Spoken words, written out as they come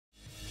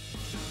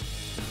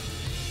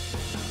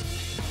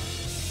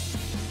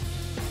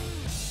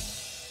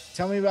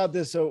tell me about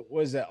this. So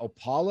was it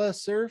Opala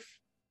Surf?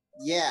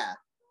 Yeah.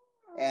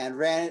 And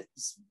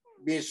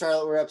me and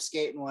Charlotte were up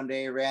skating one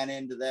day, ran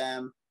into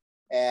them,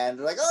 and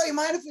they're like, "Oh, you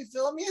mind if we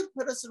film you?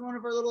 Put us in one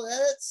of our little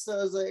edits." So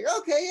I was like,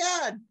 "Okay,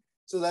 yeah."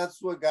 So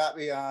that's what got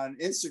me on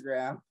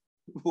Instagram,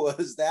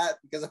 was that,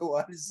 because I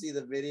wanted to see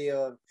the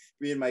video of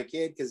me and my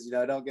kid, because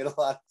I don't get a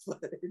lot of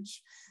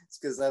footage. It's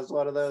because I was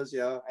one of those,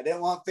 I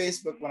didn't want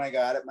Facebook when I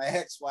got it. My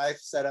ex-wife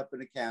set up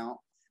an account.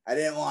 I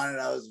didn't want it.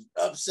 I was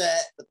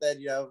upset, but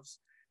then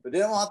but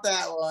didn't want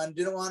that one.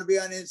 Didn't want to be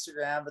on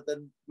Instagram, but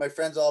then my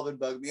friends all been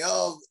bugging me.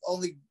 Oh,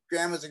 only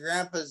grandmas and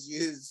grandpas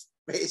use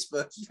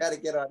Facebook. You got to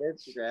get on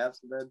Instagram.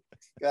 So then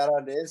got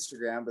onto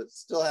Instagram, but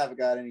still haven't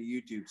got any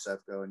YouTube stuff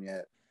going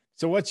yet.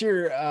 So what's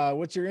your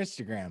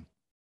Instagram?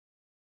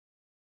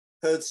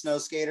 Hood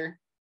Snowskater.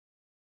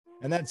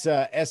 And that's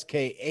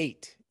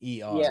SK8ER.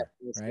 Yeah,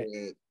 right?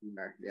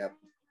 SK8ER. Yep.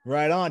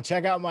 Right on.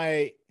 Check out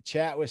my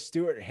chat with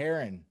Stuart,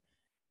 Herrin,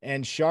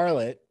 and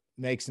Charlotte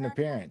makes an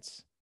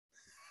appearance.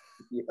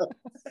 Yep.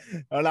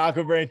 On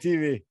Aquabrain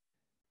TV.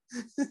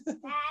 That's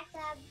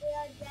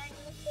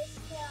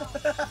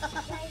a real